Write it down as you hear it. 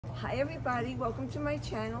Hi everybody, welcome to my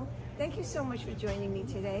channel. Thank you so much for joining me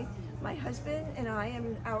today. My husband and I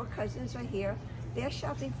and our cousins are here. They're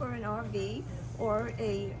shopping for an RV or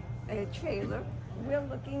a trailer. We're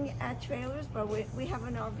looking at trailers, but we have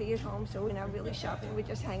an RV at home, so we're not really shopping. We're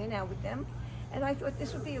just hanging out with them. And I thought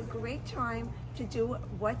this would be a great time to do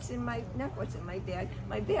my bag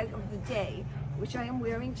of the day, which I am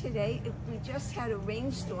wearing today. We just had a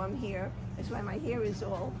rainstorm here. That's why my hair is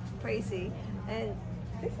all crazy. And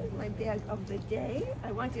this is my bag of the day.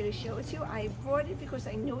 I wanted to show it to you. I brought it because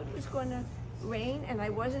I knew it was going to rain and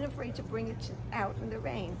I wasn't afraid to bring it out in the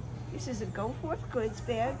rain. This is a Go Forth Goods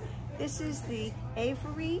bag. This is the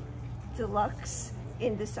Day-Avery Deluxe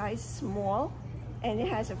in the size small, and it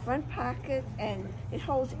has a front pocket and it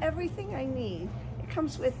holds everything I need. It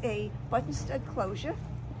comes with a button stud closure,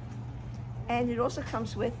 and it also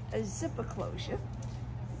comes with a zipper closure.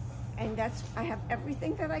 And I have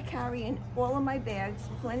everything that I carry in all of my bags,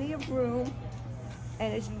 plenty of room,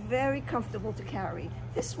 and it's very comfortable to carry.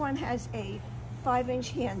 This one has a 5-inch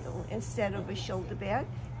handle instead of a shoulder bag,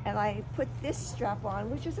 and I put this strap on,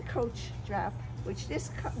 which is a Coach strap, which these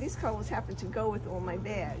colors happen to go with all my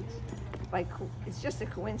bags. It's just a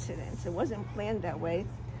coincidence. It wasn't planned that way.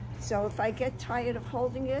 So if I get tired of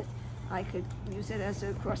holding it, I could use it as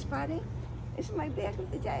a crossbody. This is my bag of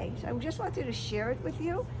the day. So I just wanted to share it with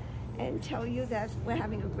you and tell you that we're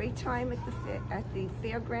having a great time at the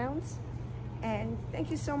fairgrounds. And thank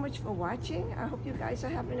you so much for watching. I hope you guys are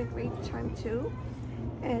having a great time too.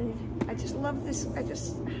 And I just love this. I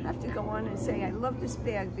just have to go on and say I love this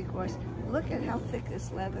bag because look at how thick this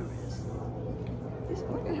leather is.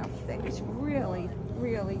 Look at how thick. It's really,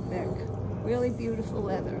 really thick. Really beautiful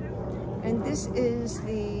leather. And this is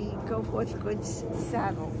the Go Forth Goods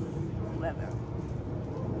saddle leather.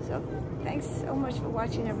 So thanks so much for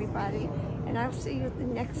watching, everybody, and I'll see you at the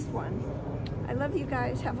next one. I love you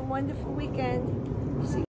guys. Have a wonderful weekend.